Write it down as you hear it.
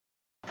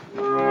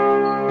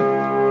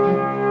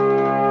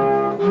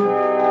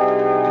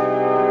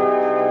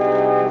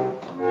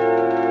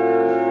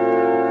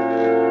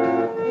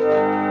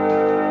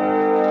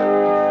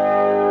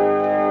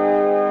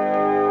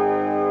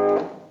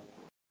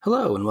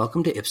Hello, and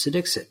welcome to Ipse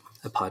Dixit,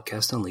 a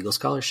podcast on legal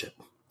scholarship.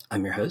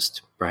 I'm your host,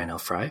 Brian L.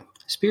 Fry,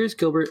 Spears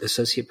Gilbert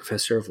Associate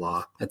Professor of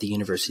Law at the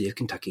University of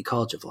Kentucky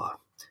College of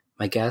Law.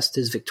 My guest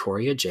is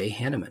Victoria J.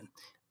 Hanneman,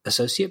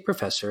 Associate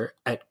Professor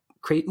at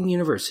Creighton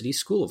University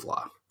School of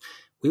Law.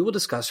 We will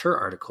discuss her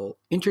article,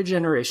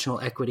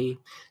 Intergenerational Equity,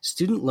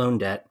 Student Loan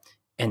Debt,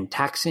 and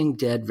Taxing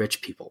Dead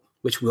Rich People,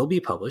 which will be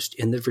published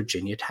in the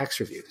Virginia Tax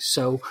Review.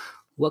 So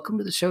welcome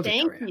to the show,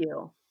 Victoria. Thank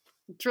you.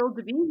 I'm thrilled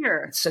to be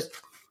here.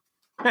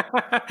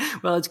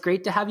 Well, it's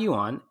great to have you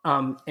on.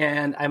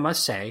 And I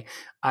must say,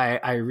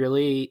 I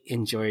really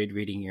enjoyed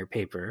reading your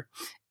paper,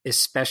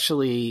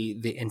 especially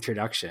the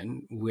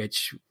introduction,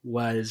 which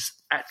was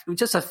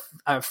just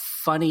a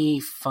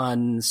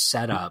fun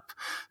setup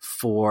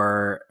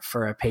for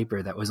a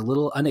paper that was a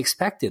little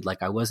unexpected.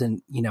 Like I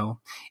wasn't,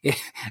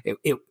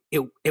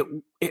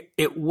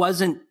 it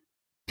wasn't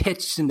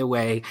pitched in the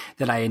way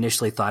that I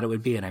initially thought it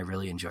would be, and I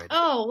really enjoyed it.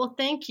 Oh, well,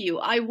 thank you.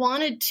 I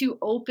wanted to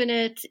open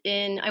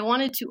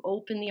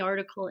the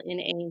article in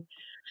a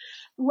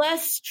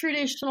less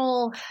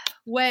traditional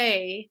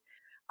way.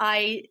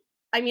 I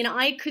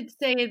could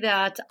say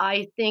that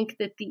I think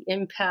that the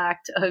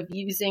impact of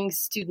using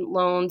student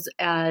loans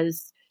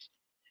as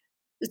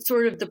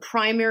sort of the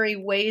primary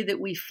way that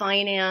we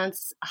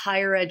finance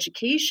higher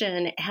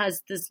education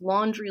has this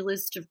laundry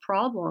list of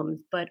problems,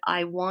 but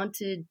I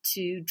wanted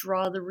to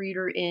draw the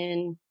reader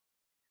in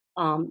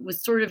with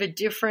sort of a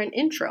different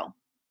intro.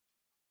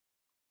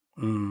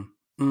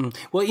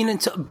 Well,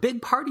 so a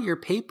big part of your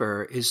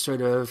paper is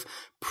sort of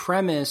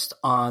premised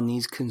on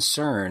these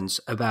concerns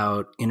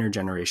about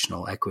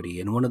intergenerational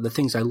equity. And one of the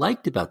things I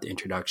liked about the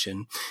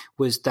introduction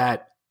was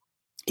that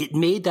it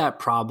made that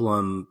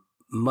problem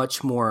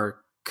much more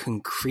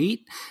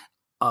concrete,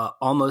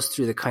 almost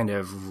through the kind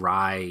of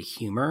wry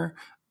humor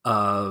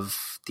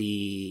of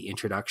the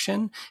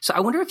introduction. So I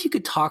wonder if you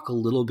could talk a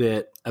little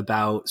bit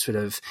about sort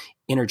of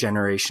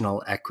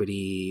intergenerational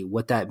equity,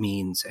 what that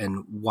means,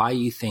 and why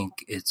you think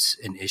it's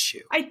an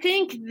issue. I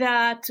think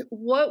that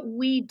what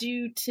we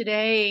do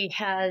today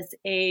has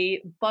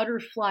a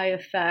butterfly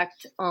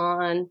effect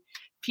on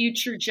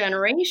future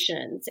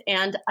generations.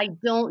 And I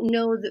don't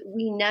know that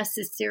we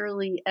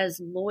necessarily, as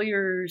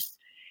lawyers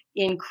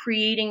in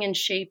creating and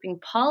shaping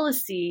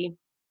policy,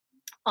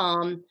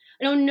 I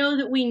don't know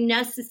that we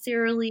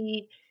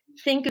necessarily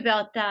think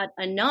about that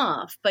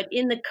enough. But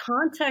in the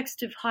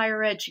context of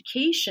higher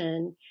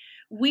education,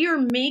 we are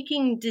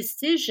making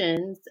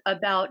decisions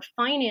about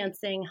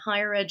financing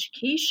higher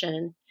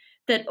education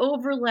that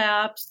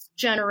overlaps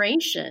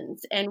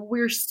generations. And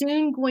we're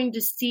soon going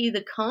to see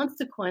the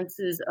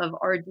consequences of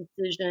our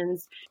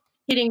decisions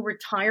hitting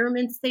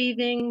retirement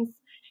savings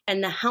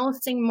and the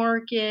housing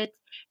market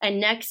and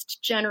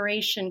next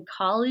generation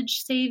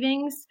college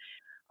savings.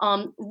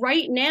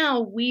 Right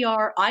now, we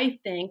are, I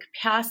think,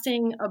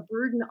 passing a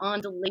burden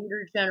on to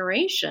later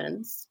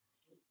generations.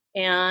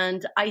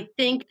 And I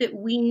think that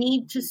we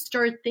need to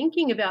start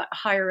thinking about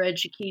higher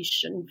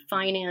education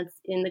finance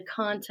in the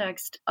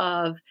context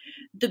of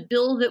the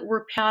bill that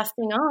we're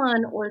passing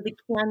on or the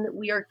can that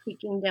we are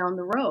kicking down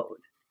the road.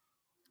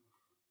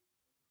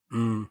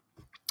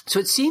 So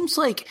it seems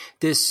like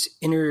this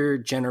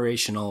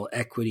intergenerational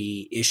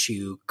equity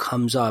issue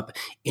comes up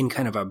in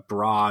kind of a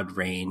broad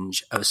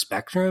range of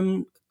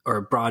spectrum or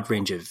a broad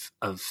range of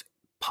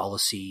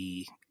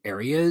policy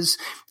areas,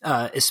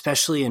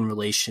 especially in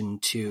relation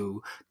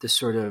to the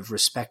sort of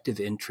respective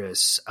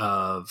interests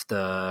of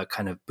the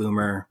kind of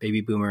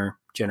baby boomer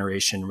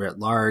generation writ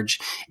large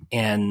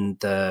and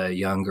the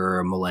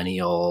younger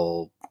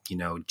millennial,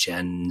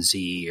 Gen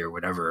Z or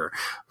whatever,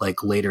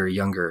 like later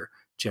younger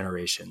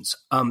generations.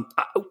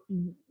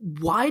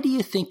 Why do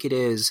you think it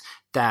is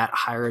that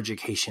higher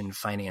education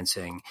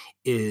financing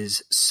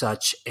is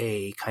such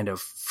a kind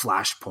of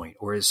flashpoint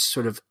or is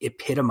sort of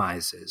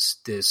epitomizes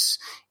this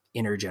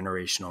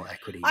intergenerational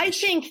equity I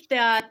issue? think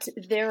that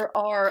there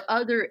are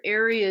other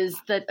areas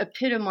that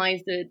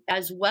epitomize it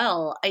as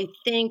well. I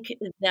think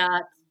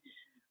that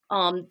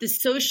the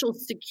Social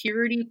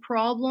Security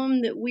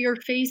problem that we are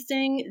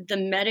facing, the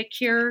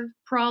Medicare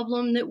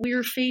problem that we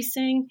are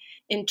facing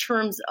in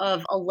terms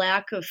of a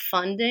lack of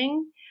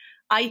funding,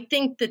 I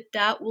think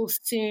that will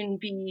soon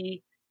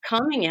be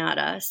coming at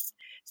us.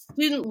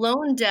 Student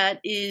loan debt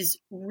is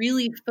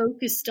really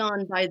focused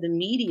on by the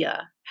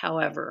media,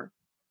 however.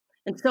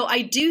 And so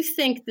I do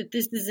think that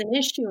this is an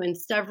issue in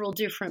several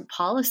different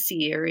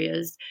policy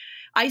areas.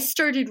 I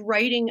started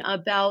writing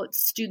about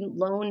student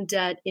loan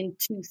debt in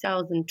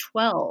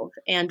 2012.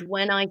 And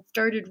when I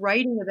started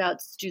writing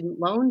about student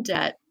loan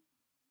debt,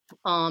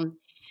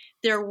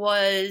 there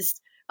was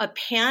a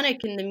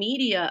panic in the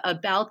media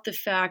about the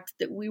fact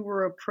that we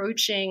were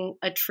approaching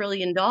 $1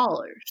 trillion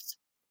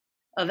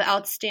of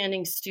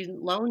outstanding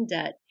student loan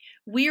debt.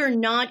 We are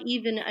not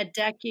even a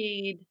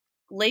decade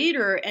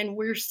later, and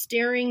we're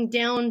staring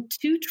down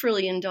 $2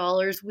 trillion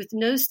with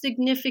no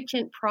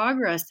significant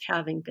progress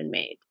having been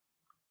made.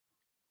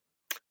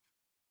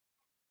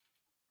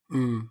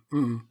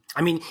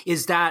 I mean,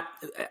 is that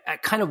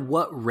at kind of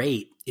what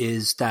rate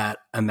is that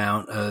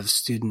amount of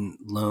student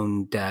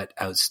loan debt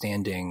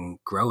outstanding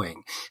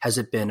growing? Has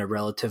it been a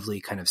relatively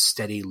kind of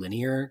steady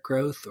linear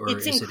growth, or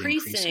is it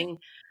increasing?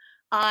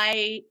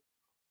 I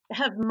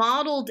have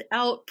modeled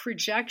out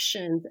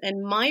projections,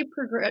 and my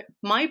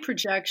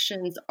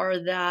projections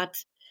are that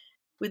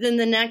within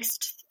the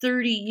next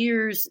 30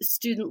 years,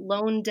 student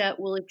loan debt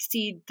will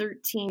exceed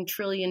 $13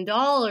 trillion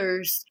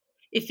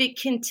if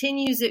it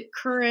continues at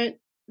current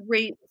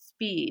rate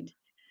speed.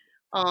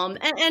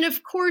 And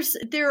of course,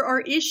 there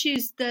are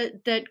issues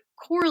that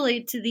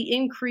correlate to the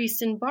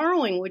increase in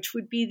borrowing, which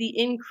would be the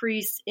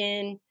increase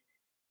in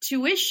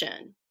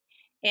tuition.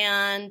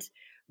 And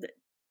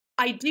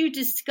I do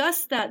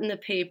discuss that in the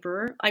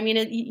paper. I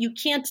mean, you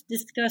can't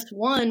discuss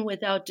one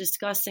without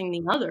discussing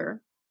the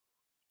other.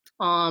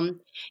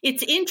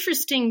 It's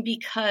interesting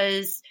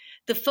because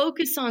the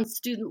focus on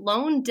student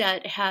loan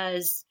debt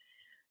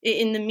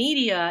in the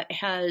media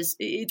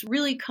it's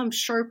really come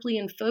sharply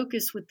in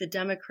focus with the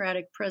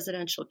Democratic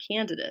presidential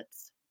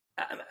candidates.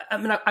 I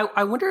mean,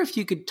 I wonder if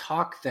you could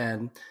talk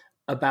then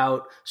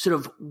about sort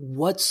of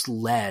what's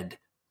led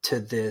to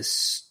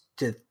this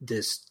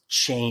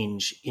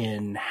change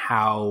in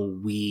how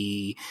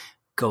we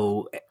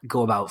go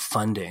about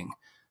funding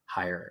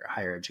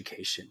higher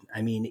education.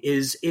 I mean,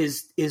 is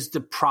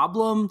the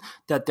problem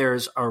that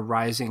there's a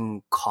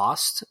rising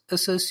cost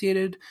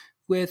associated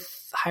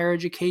with higher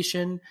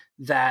education,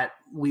 that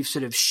we've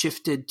sort of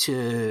shifted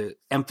to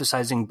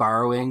emphasizing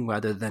borrowing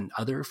rather than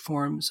other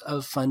forms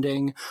of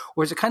funding?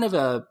 Or is it kind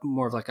of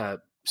more of like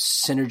a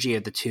synergy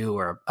of the two,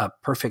 or a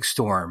perfect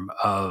storm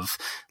of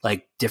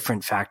like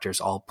different factors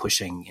all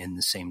pushing in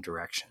the same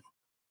direction?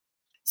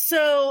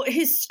 So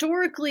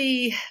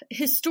historically,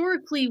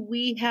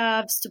 we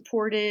have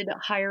supported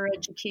higher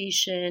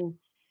education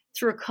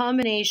through a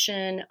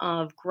combination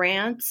of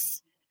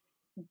grants,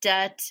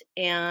 debt,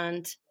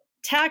 and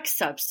tax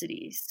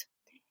subsidies.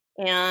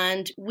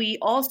 And we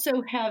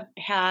also have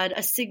had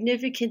a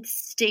significant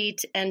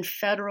state and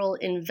federal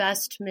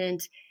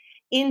investment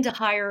into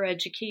higher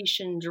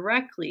education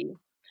directly.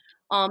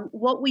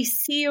 What we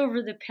see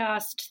over the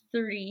past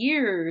 30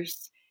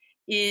 years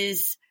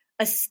is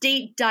a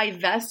state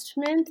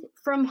divestment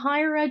from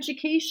higher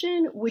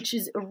education, which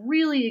is a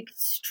really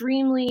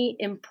extremely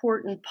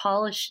important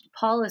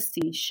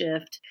policy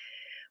shift.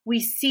 We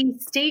see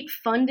state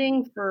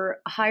funding for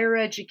higher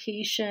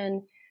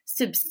education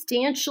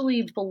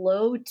substantially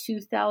below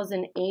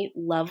 2008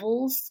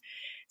 levels.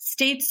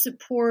 State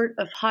support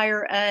of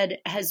higher ed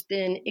has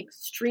been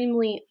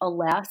extremely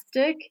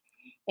elastic.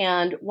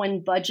 And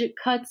when budget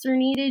cuts are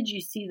needed, you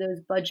see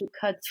those budget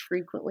cuts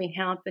frequently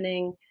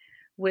happening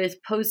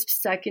with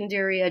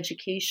post-secondary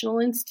educational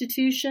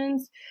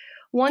institutions.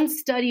 One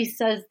study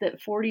says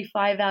that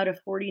 45 out of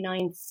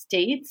 49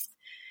 states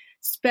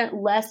spent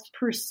less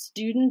per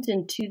student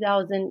in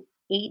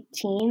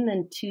 2018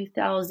 than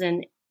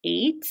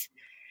 2008.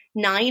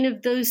 9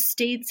 of those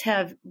states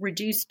have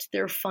reduced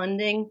their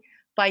funding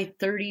by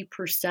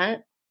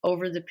 30%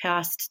 over the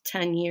past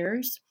 10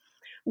 years.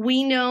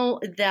 We know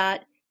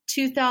that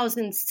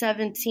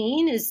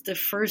 2017 is the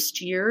first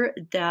year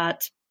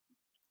that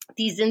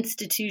these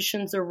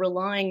institutions are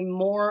relying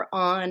more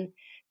on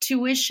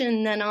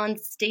tuition than on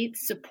state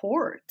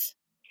support.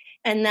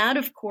 And that,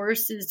 of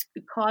course, is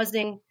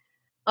causing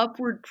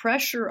upward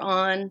pressure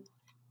on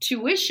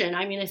tuition.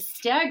 I mean, a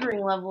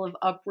staggering level of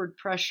upward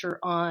pressure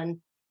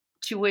on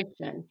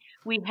tuition.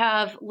 We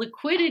have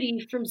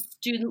liquidity from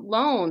student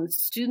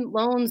loans. Student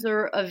loans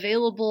are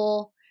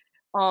available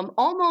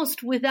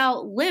almost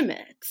without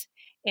limit.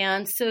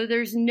 And so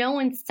there's no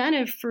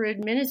incentive for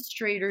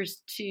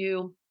administrators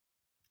to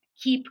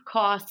keep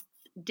costs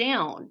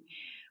down.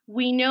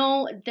 We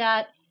know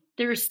that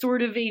there's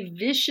sort of a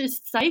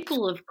vicious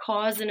cycle of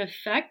cause and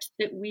effect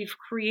that we've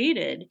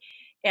created.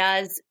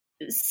 As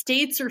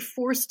states are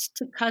forced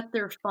to cut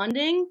their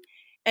funding,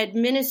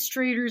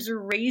 administrators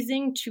are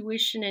raising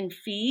tuition and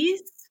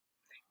fees,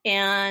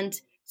 and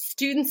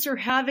students are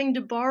having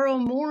to borrow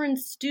more in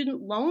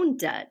student loan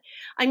debt.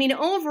 I mean,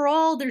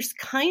 overall, there's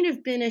kind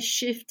of been a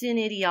shift in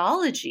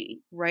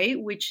ideology,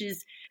 right? Which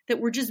is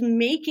that we're just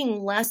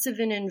making less of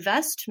an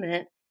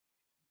investment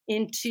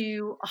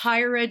into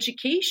higher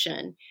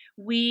education.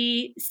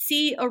 We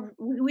see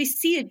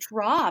a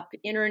drop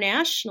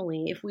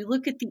internationally. If we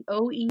look at the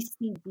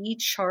OECD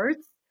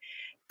charts,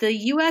 the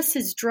U.S.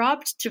 has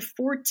dropped to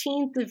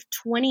 14th of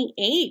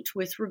 28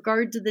 with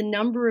regard to the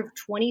number of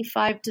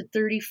 25 to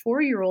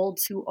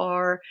 34-year-olds who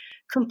are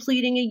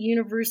completing a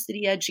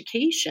university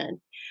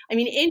education. I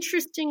mean,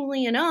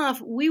 interestingly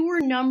enough, we were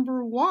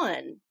number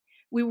one.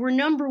 We were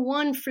number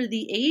one for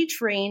the age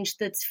range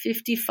that's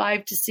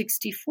 55 to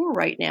 64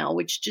 right now,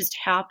 which just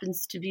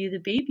happens to be the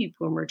baby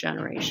boomer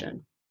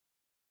generation.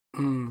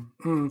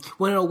 Mm-hmm.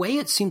 Well, in a way,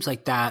 it seems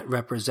like that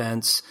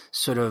represents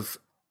sort of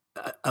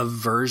a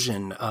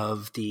version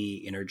of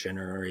the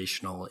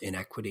intergenerational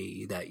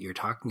inequity that you're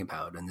talking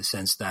about, in the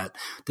sense that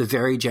the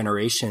very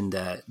generation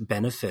that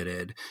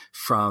benefited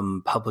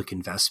from public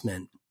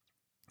investment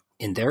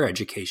in their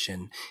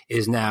education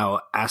is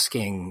now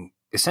asking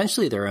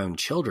essentially their own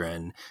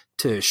children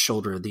to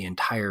shoulder the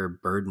entire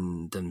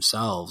burden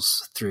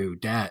themselves through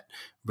debt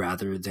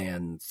rather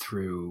than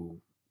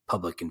through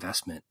public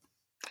investment.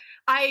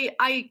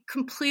 I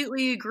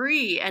completely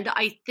agree. And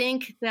I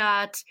think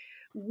that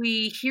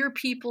we hear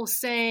people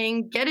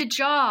saying, get a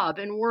job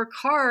and work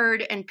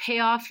hard and pay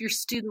off your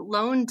student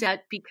loan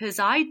debt because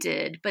I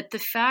did. But the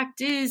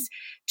fact is,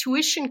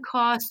 tuition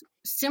costs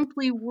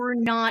simply were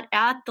not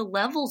at the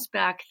levels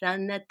back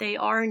then that they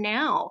are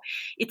now.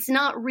 It's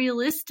not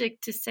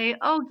realistic to say,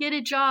 oh, get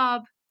a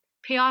job,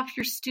 pay off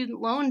your student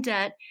loan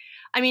debt.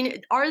 I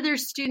mean, are there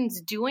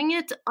students doing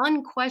it?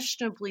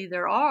 Unquestionably,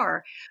 there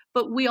are.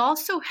 But we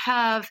also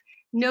have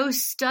no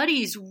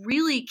studies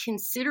really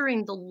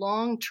considering the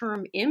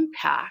long-term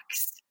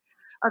impacts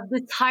of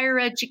this higher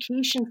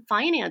education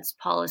finance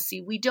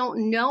policy. We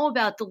don't know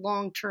about the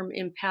long-term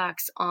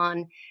impacts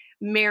on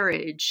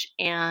marriage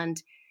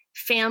and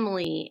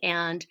family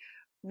and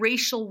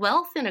racial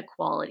wealth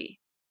inequality.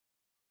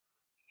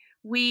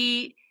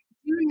 We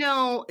do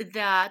know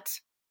that,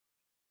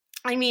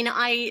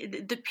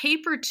 the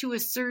paper to a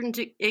certain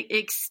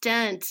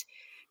extent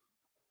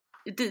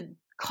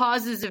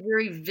causes a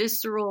very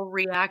visceral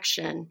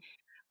reaction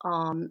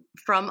from,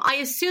 I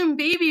assume,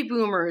 baby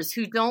boomers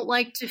who don't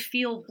like to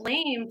feel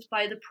blamed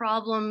by the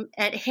problem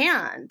at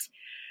hand.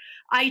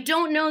 I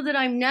don't know that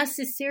I'm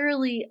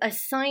necessarily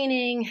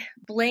assigning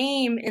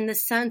blame in the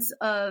sense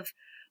of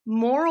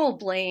moral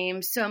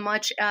blame so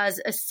much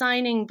as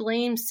assigning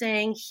blame,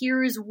 saying,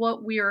 here is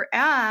what we are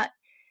at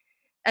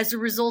as a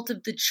result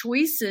of the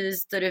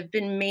choices that have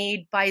been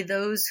made by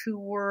those who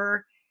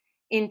were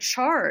in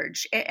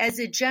charge. As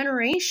a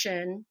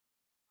generation,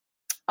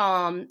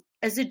 they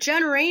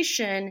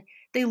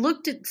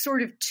looked at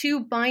sort of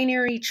two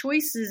binary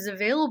choices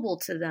available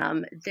to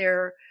them.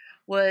 There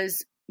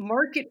was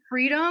market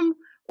freedom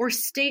or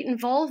state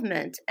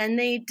involvement, and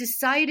they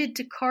decided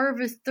to carve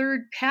a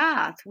third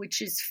path,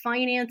 which is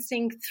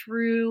financing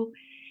through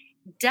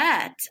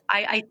debt.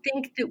 I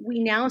think that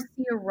we now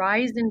see a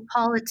rise in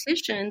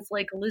politicians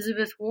like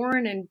Elizabeth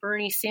Warren and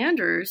Bernie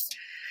Sanders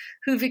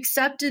who've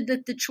accepted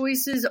that the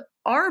choices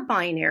are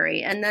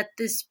binary and that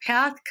this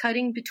path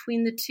cutting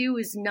between the two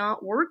is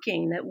not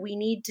working, that we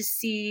need to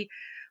see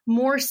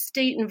more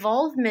state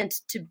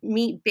involvement to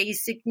meet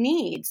basic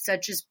needs,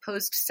 such as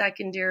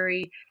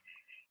post-secondary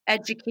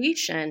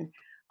education.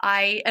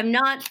 I'm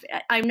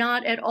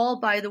not at all,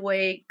 by the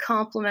way,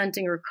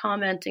 complimenting or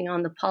commenting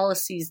on the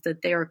policies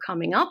that they are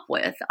coming up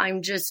with.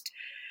 I'm just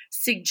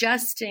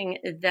suggesting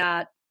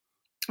that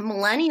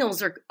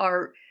millennials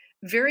are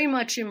very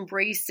much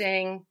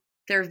embracing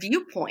their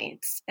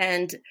viewpoints.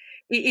 And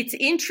it's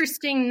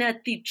interesting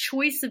that the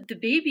choice of the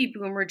baby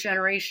boomer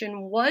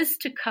generation was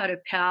to cut a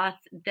path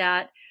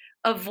that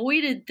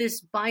avoided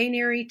this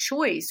binary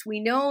choice. We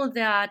know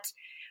that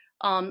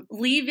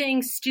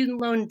leaving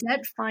student loan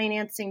debt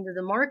financing to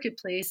the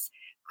marketplace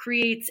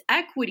creates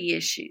equity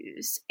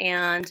issues.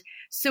 And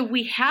so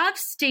we have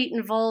state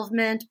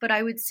involvement, but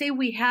I would say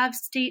we have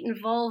state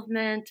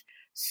involvement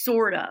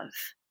sort of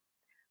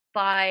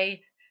by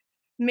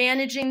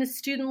managing the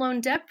student loan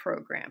debt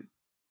program.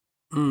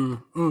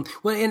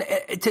 Well, and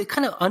to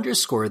kind of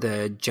underscore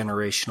the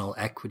generational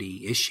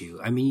equity issue,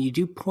 I mean, you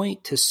do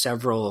point to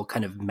several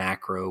kind of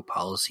macro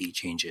policy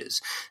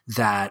changes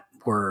that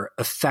were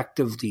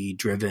effectively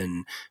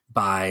driven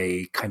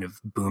by kind of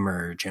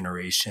boomer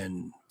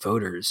generation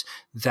voters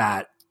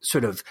that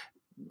sort of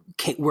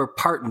were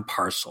part and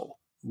parcel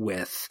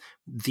with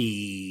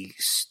the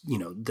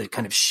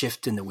kind of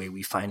shift in the way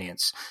we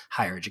finance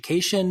higher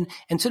education,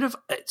 and sort of,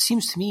 it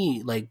seems to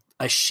me like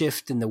a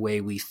shift in the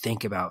way we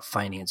think about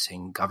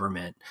financing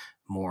government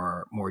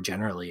more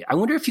generally. I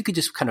wonder if you could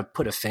just kind of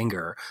put a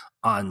finger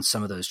on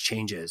some of those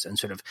changes and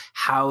sort of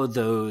how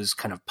those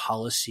kind of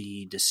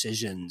policy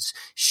decisions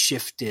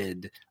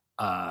shifted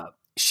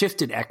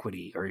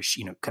equity, or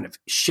kind of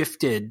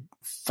shifted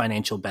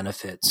financial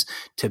benefits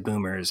to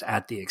boomers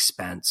at the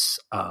expense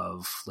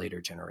of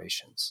later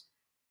generations.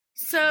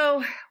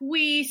 So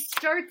we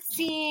start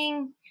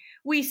seeing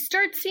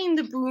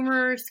the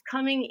boomers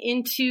coming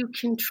into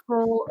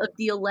control of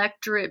the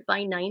electorate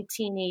by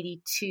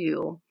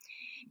 1982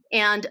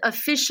 and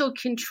official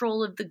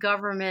control of the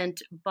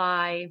government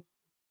by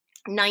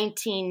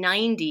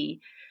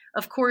 1990.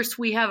 Of course,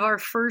 we have our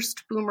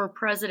first boomer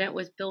president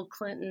with Bill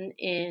Clinton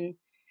in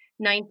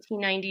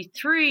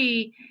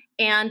 1993,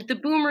 and the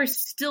boomers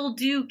still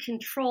do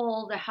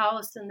control the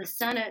House and the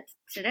Senate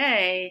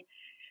today.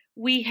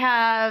 We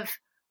have,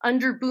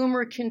 under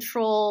boomer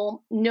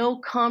control, no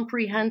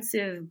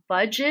comprehensive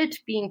budget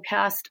being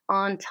passed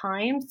on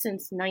time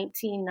since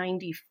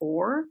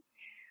 1994.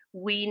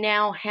 We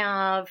now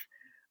have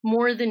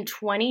more than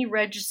 20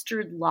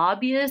 registered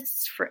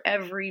lobbyists for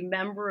every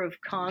member of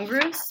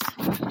Congress.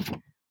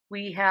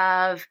 We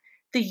have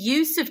the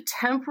use of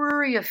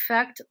temporary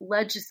effect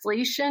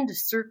legislation to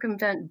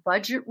circumvent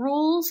budget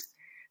rules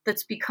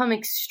that's become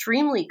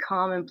extremely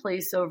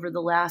commonplace over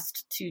the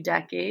last 2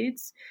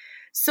 decades.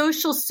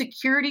 Social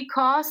Security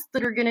costs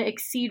that are going to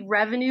exceed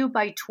revenue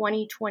by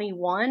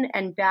 2021,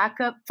 and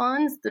backup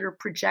funds that are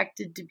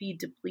projected to be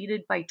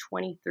depleted by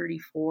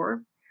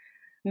 2034.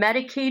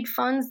 Medicaid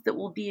funds that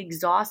will be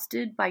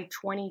exhausted by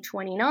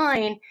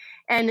 2029.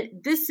 And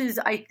this is,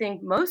 I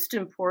think, most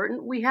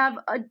important. We have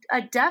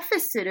a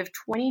deficit of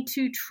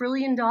 $22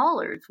 trillion,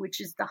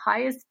 which is the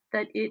highest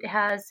that it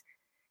has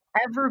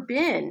ever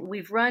been.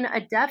 We've run a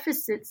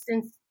deficit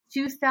since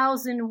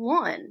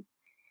 2001.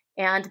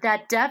 And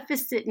that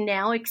deficit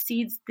now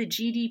exceeds the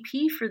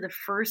GDP for the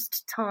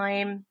first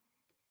time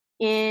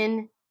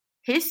in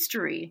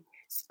history.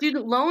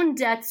 Student loan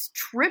debts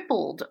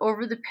tripled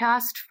over the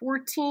past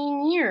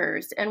 14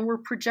 years, and we're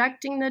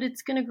projecting that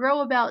it's going to grow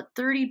about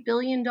 $30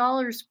 billion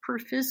per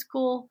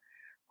fiscal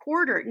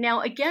quarter.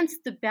 Now, against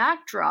the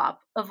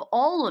backdrop of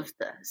all of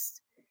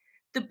this,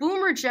 the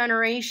boomer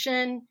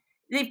generation,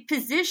 they've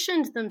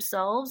positioned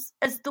themselves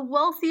as the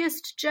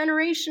wealthiest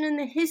generation in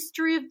the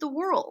history of the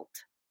world.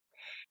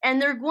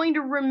 And they're going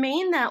to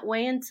remain that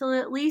way until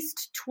at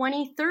least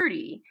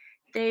 2030.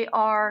 They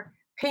are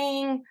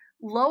paying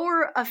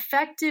lower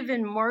effective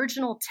and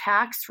marginal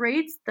tax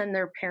rates than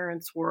their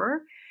parents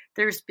were.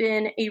 There's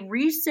been a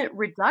recent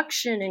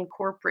reduction in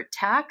corporate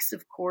tax,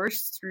 of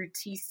course, through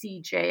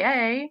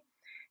TCJA.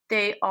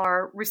 They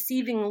are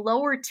receiving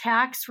lower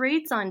tax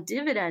rates on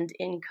dividend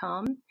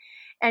income.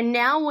 And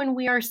now when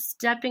we are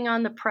stepping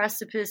on the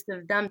precipice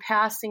of them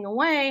passing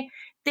away,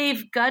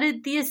 they've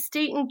gutted the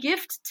estate and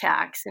gift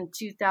tax in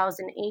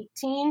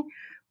 2018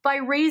 by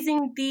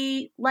raising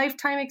the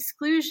lifetime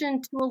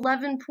exclusion to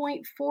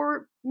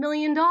 $11.4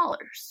 million.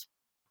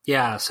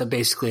 Yeah, so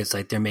basically it's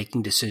like they're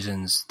making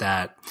decisions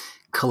that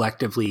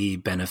collectively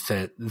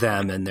benefit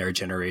them and their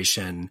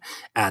generation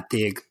at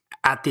the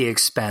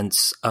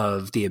expense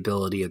of the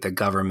ability of the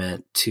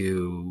government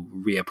to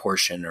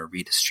reapportion or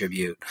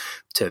redistribute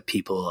to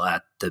people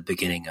at the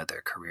beginning of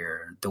their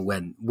career,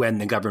 when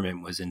the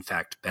government was in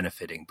fact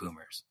benefiting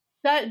boomers.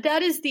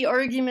 That is the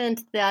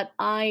argument that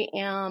I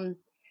am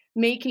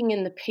making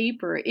in the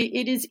paper.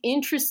 It is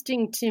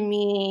interesting to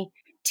me,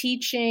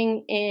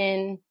 teaching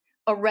in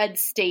a red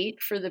state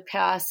for the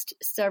past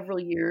several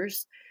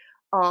years.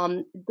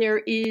 There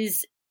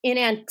is an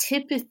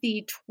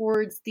antipathy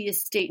towards the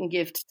estate and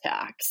gift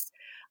tax.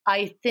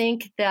 I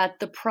think that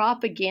the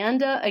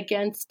propaganda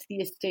against the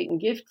estate and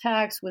gift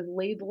tax, with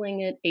labeling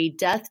it a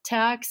death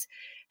tax,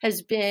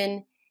 has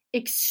been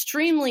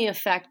extremely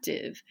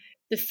effective.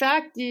 The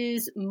fact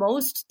is,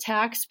 most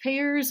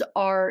taxpayers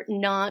are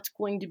not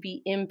going to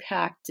be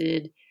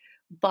impacted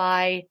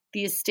by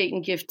the estate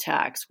and gift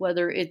tax,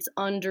 whether it's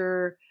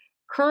under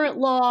current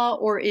law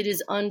or it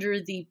is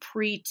under the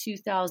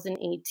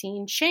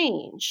pre-2018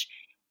 change.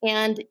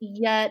 And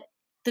yet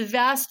the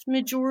vast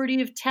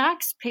majority of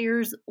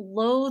taxpayers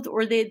loathe,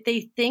 or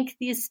they think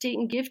the estate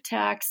and gift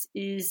tax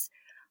is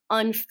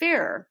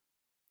unfair.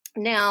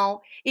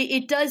 Now,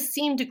 it does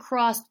seem to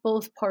cross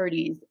both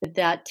parties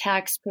that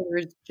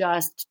taxpayers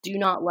just do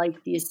not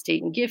like the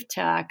estate and gift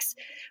tax,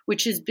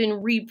 which has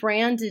been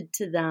rebranded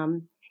to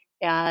them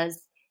as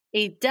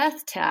a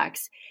death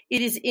tax.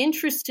 It is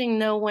interesting,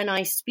 though, when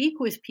I speak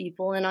with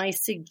people and I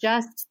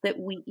suggest that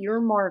we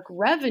earmark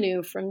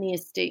revenue from the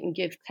estate and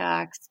gift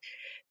tax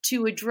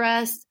to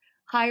address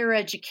higher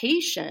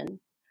education,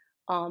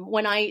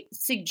 when I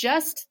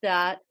suggest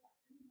that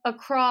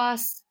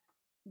across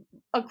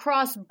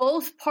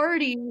both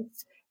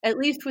parties, at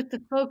least with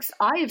the folks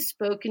I have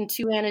spoken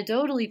to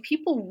anecdotally,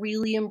 people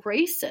really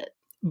embrace it.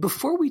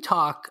 Before we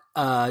talk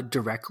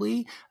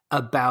directly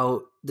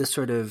about the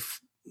sort of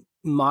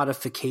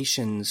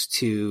modifications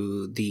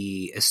to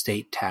the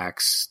estate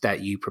tax that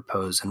you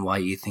propose and why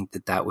you think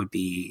that would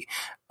be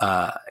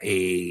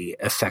a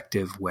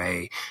effective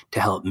way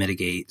to help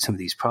mitigate some of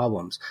these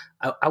problems,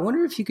 I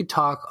wonder if you could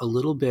talk a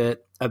little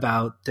bit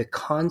about the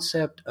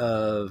concept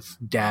of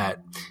debt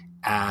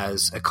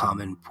as a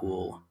common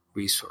pool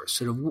resource.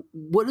 Sort of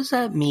what does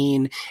that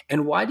mean,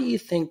 and why do you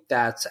think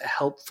that's a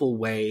helpful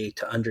way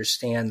to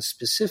understand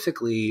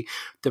specifically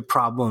the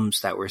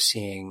problems that we're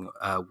seeing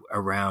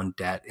around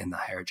debt in the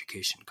higher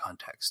education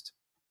context?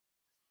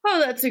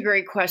 Oh, that's a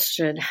great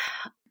question.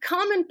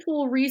 Common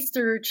pool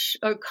research,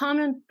 or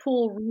common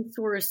pool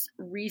resource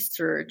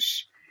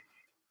research,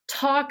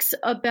 talks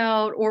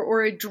about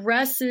or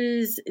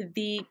addresses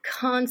the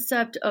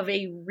concept of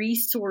a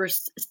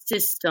resource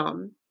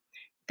system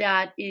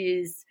that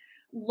is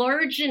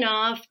large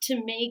enough to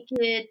make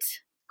it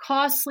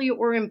costly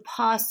or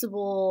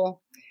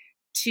impossible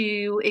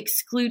to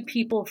exclude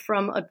people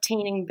from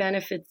obtaining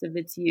benefits of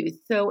its use.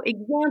 So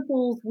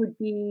examples would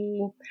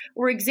be,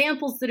 or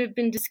examples that have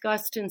been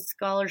discussed in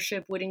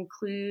scholarship would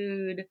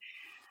include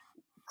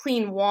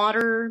clean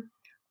water,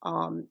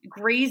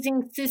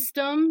 grazing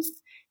systems.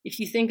 If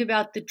you think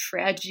about the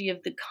tragedy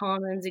of the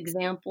commons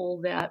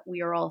example that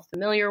we are all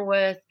familiar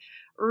with,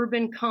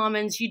 urban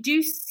commons, you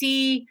do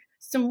see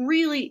some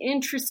really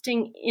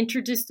interesting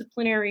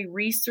interdisciplinary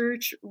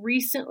research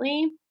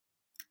recently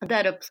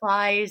that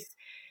applies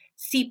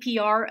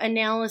CPR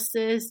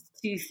analysis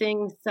to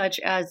things such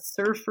as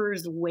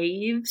surfers'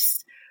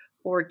 waves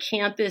or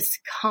campus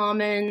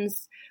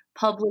commons,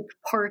 public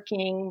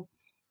parking,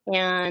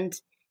 and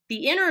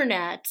the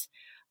internet.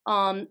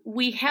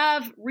 We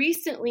have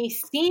recently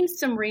seen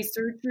some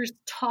researchers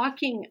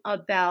talking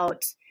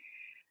about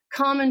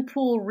common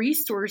pool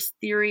resource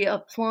theory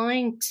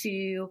applying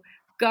to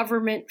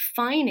government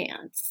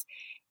finance.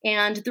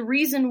 And the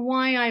reason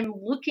why I'm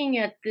looking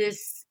at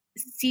this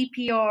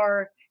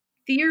CPR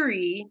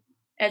theory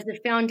as a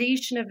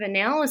foundation of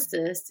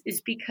analysis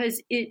is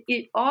because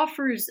it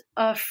offers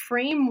a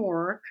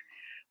framework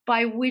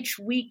by which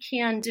we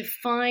can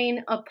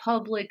define a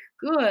public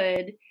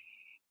good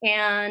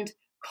and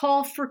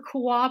call for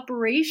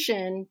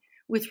cooperation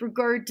with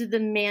regard to the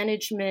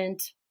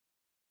management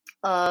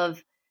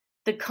of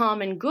the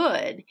common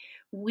good.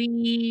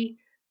 We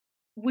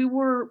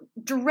were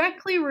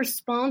directly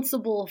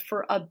responsible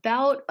for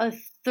about a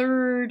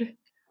third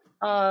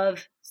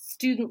of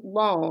student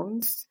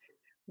loans,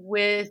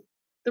 with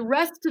the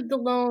rest of the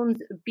loans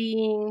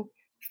being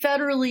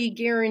federally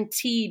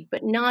guaranteed,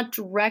 but not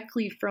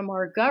directly from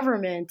our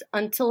government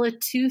until a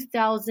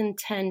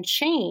 2010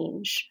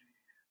 change,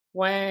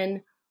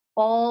 when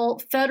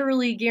all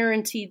federally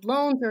guaranteed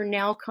loans are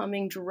now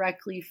coming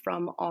directly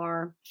from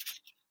our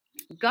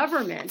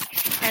government.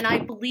 And I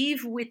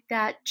believe with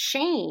that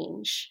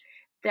change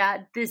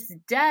that this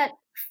debt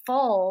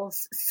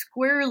falls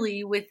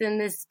squarely within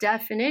this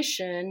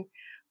definition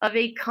of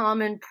a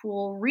common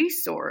pool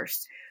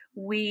resource.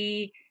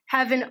 We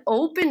have an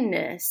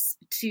openness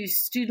to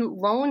student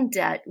loan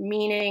debt,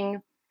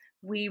 meaning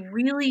we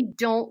really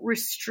don't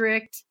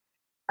restrict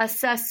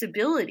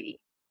accessibility.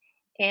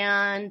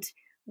 And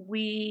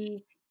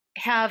we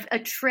have a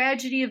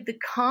tragedy of the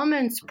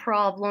commons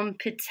problem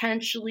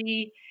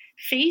potentially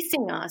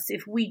facing us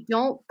if we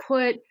don't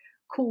put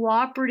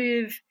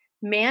cooperative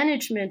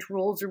management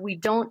rules, or we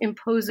don't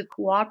impose a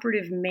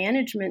cooperative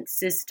management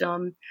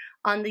system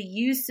on the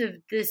use of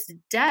this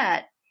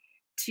debt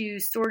to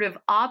sort of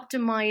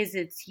optimize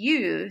its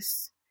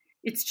use.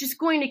 It's just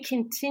going to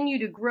continue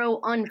to grow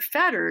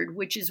unfettered,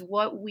 which is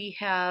what we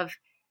have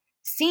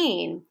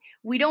seen.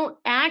 We don't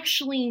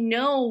actually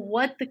know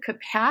what the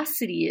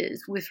capacity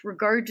is with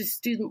regard to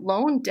student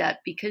loan debt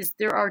because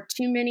there's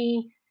too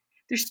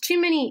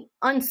many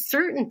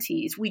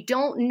uncertainties. We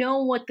don't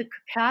know what the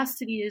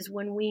capacity is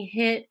when we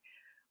hit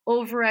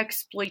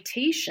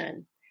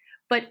overexploitation.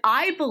 But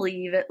I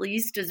believe, at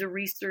least as a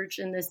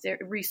researcher in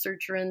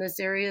this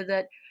area,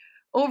 that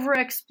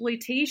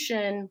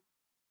overexploitation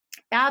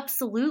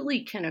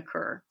absolutely can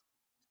occur.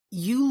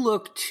 You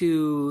look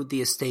to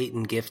the estate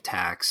and gift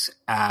tax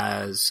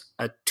as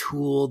a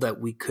tool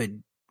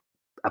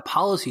a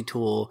policy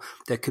tool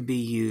that could be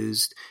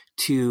used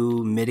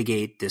to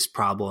mitigate this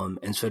problem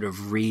and sort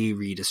of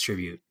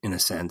redistribute, in a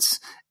sense,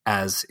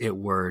 as it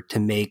were, to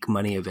make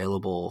money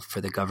available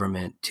for the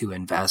government to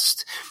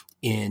invest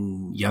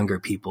in younger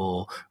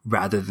people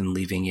rather than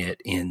leaving it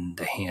in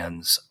the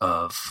hands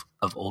of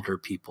older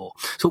people.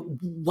 So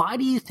why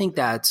do you think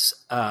that's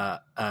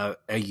a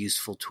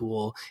useful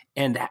tool,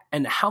 and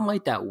how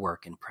might that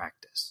work in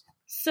practice?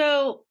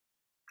 So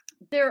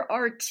there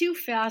are two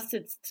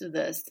facets to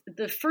this.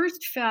 The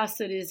first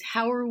facet is,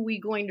 how are we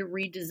going to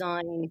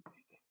redesign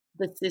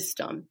the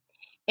system?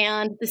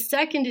 And the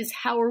second is,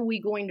 how are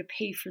we going to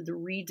pay for the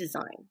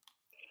redesign?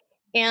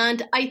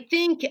 And I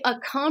think a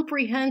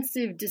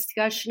comprehensive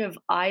discussion of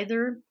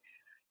either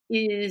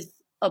is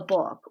a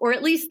book, or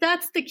at least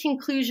that's the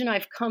conclusion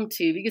I've come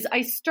to, because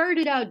I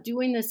started out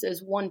doing this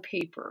as one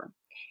paper.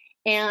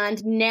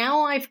 And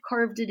now I've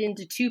carved it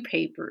into two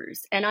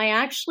papers. And I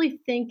actually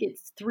think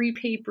it's 3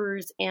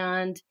 papers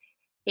and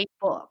a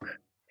book.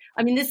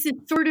 I mean, this is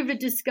sort of a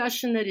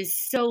discussion that is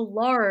so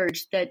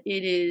large that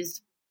it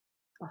is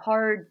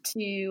hard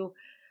to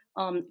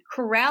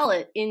corral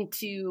it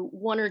into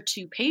 1 or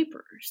 2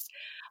 papers.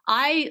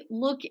 I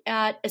look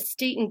at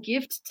estate and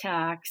gift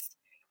tax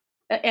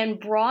and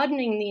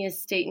broadening the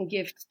estate and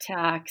gift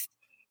tax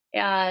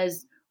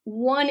as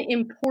one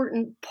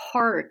important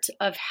part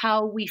of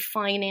how we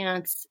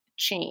finance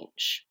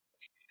change.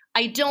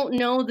 I don't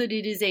know that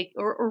it is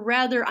or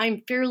rather,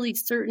 I'm fairly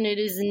certain it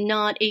is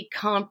not a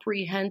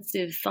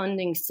comprehensive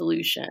funding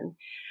solution.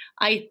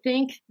 I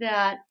think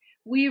that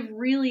we've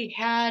really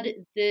had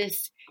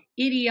this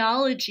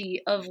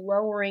ideology of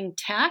lowering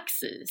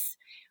taxes,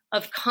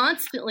 of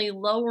constantly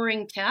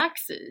lowering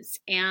taxes,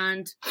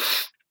 and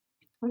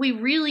we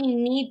really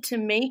need to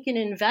make an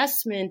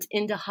investment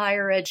into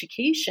higher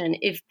education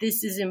if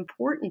this is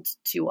important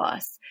to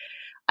us.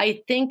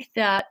 I think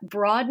that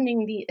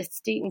broadening the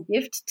estate and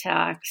gift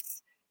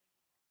tax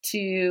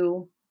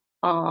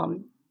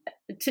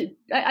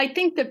I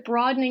think that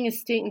broadening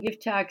estate and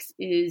gift tax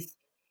is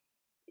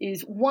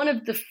one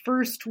of the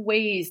first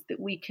ways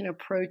that we can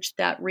approach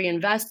that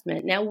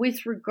reinvestment. Now,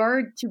 with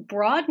regard to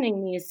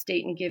broadening the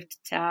estate and gift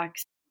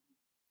tax,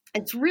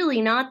 it's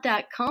really not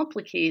that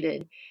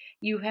complicated.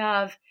 You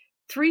have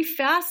 3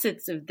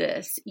 facets of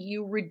this.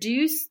 You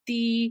reduce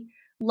the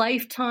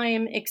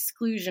lifetime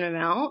exclusion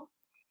amount,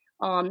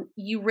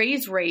 you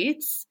raise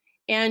rates,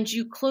 and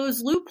you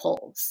close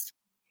loopholes.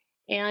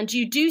 And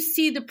you do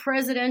see the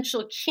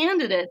presidential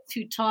candidates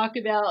who talk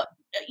about,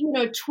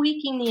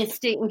 tweaking the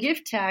estate and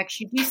gift tax.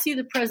 You do see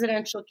the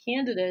presidential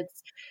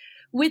candidates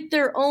with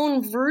their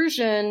own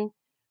version,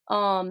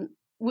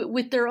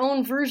 with their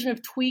own version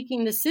of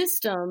tweaking the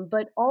system.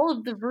 But all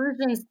of the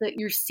versions that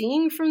you're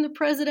seeing from the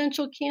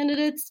presidential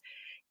candidates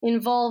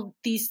involve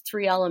these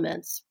three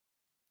elements: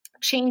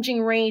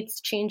 changing rates,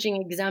 changing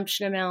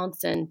exemption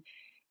amounts, and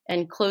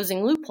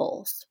closing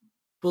loopholes.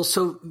 Well,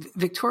 so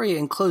Victoria,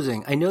 in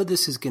closing, I know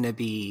this is going to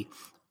be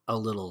a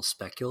little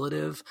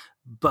speculative,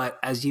 but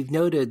as you've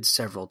noted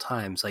several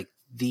times, like,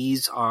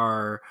 these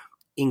are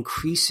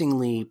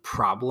increasingly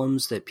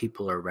problems that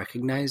people are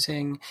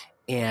recognizing,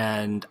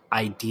 and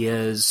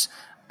ideas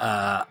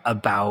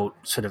about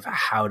sort of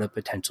how to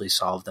potentially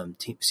solve them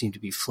seem to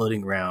be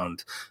floating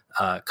around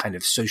kind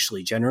of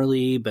socially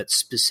generally, but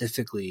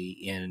specifically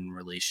in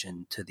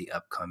relation to the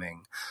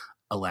upcoming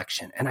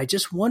election. And I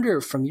just wonder,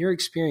 from your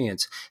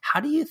experience, how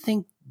do you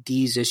think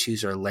these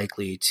issues are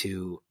likely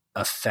to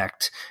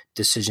affect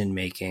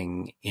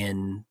decision-making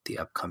in the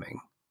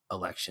upcoming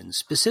election?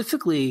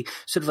 Specifically,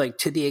 sort of like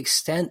to the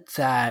extent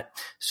that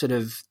sort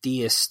of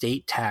the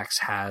estate tax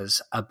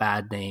has a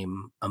bad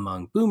name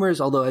among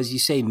boomers, although, as you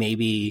say,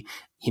 maybe,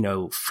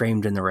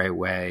 framed in the right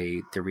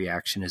way, the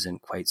reaction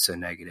isn't quite so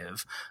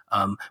negative.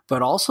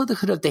 But also the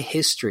kind of the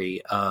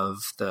history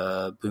of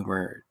the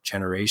boomer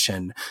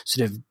generation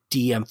sort of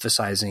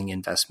de-emphasizing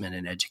investment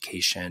in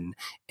education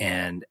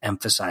and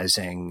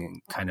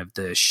emphasizing kind of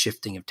the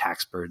shifting of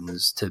tax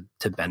burdens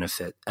to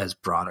benefit as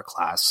broad a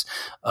class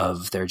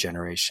of their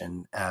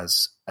generation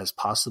as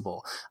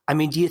possible. I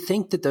mean, do you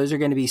think that those are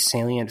going to be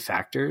salient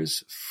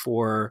factors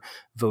for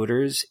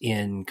voters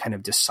in kind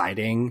of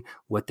deciding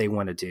what they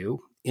want to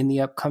do in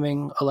the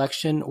upcoming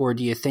election? Or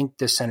do you think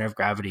the center of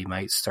gravity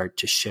might start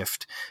to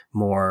shift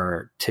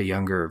more to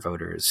younger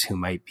voters who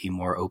might be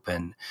more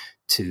open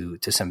to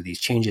some of these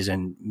changes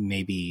and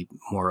maybe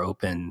more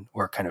open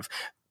or kind of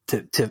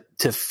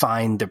to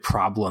find the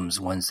problems,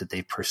 ones that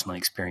they personally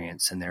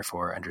experience and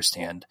therefore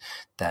understand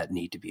that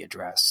need to be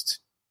addressed?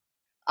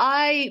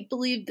 I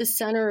believe the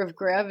center of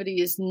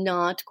gravity is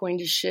not going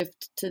to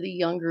shift to the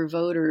younger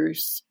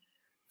voters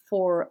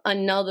for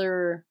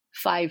another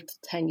 5 to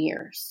 10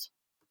 years.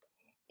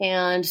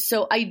 And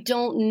so I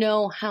don't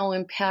know how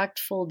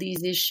impactful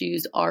these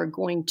issues are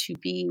going to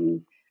be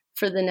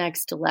for the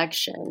next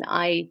election.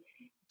 I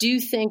do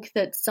think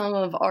that some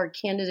of our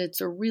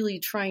candidates are really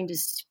trying to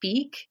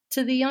speak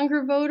to the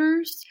younger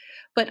voters,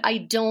 but I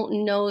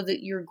don't know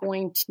that you're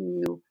going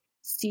to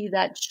see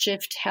that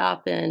shift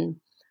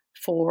happen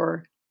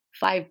for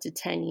 5 to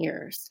 10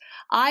 years.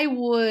 I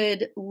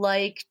would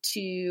like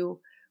to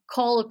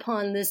call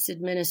upon this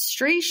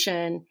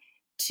administration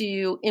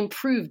to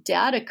improve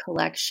data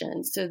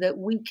collection so that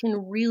we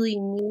can really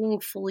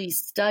meaningfully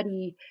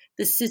study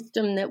the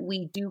system that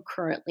we do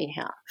currently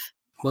have.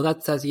 Well,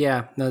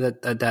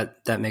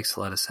 that makes a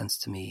lot of sense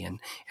to me. And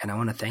I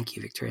want to thank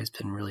you, Victoria. It's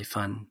been really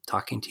fun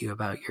talking to you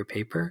about your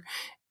paper.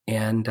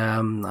 And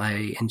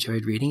I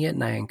enjoyed reading it,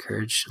 and I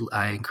encourage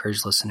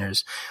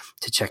listeners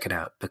to check it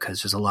out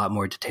because there's a lot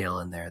more detail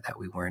in there that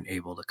we weren't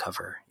able to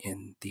cover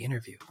in the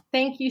interview.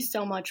 Thank you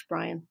so much,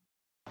 Brian.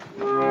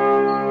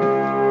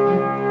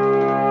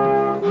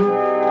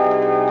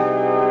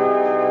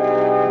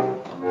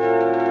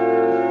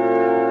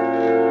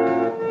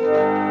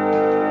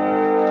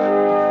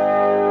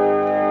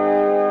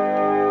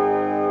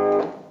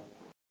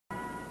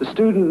 The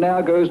student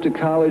now goes to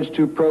college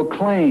to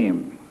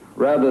proclaim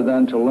rather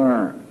than to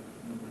learn.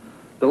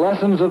 The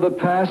lessons of the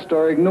past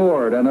are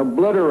ignored and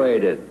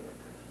obliterated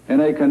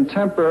in a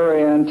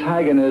contemporary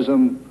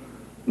antagonism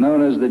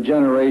known as the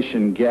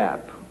generation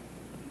gap.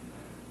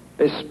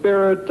 A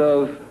spirit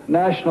of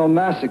national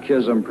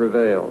masochism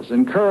prevails,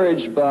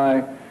 encouraged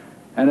by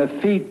an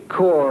effete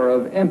core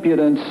of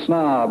impudent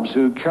snobs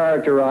who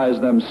characterize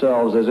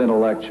themselves as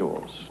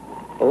intellectuals.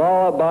 A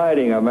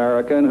law-abiding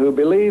American who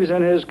believes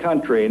in his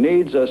country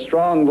needs a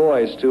strong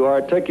voice to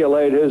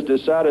articulate his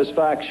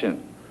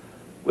dissatisfaction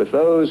with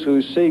those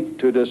who seek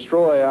to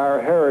destroy our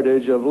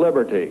heritage of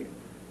liberty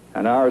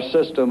and our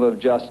system of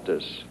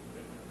justice.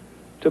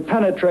 To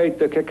penetrate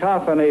the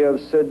cacophony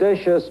of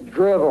seditious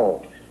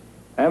drivel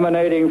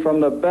emanating from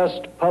the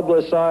best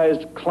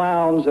publicized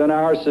clowns in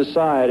our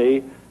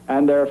society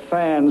and their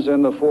fans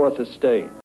in the Fourth Estate.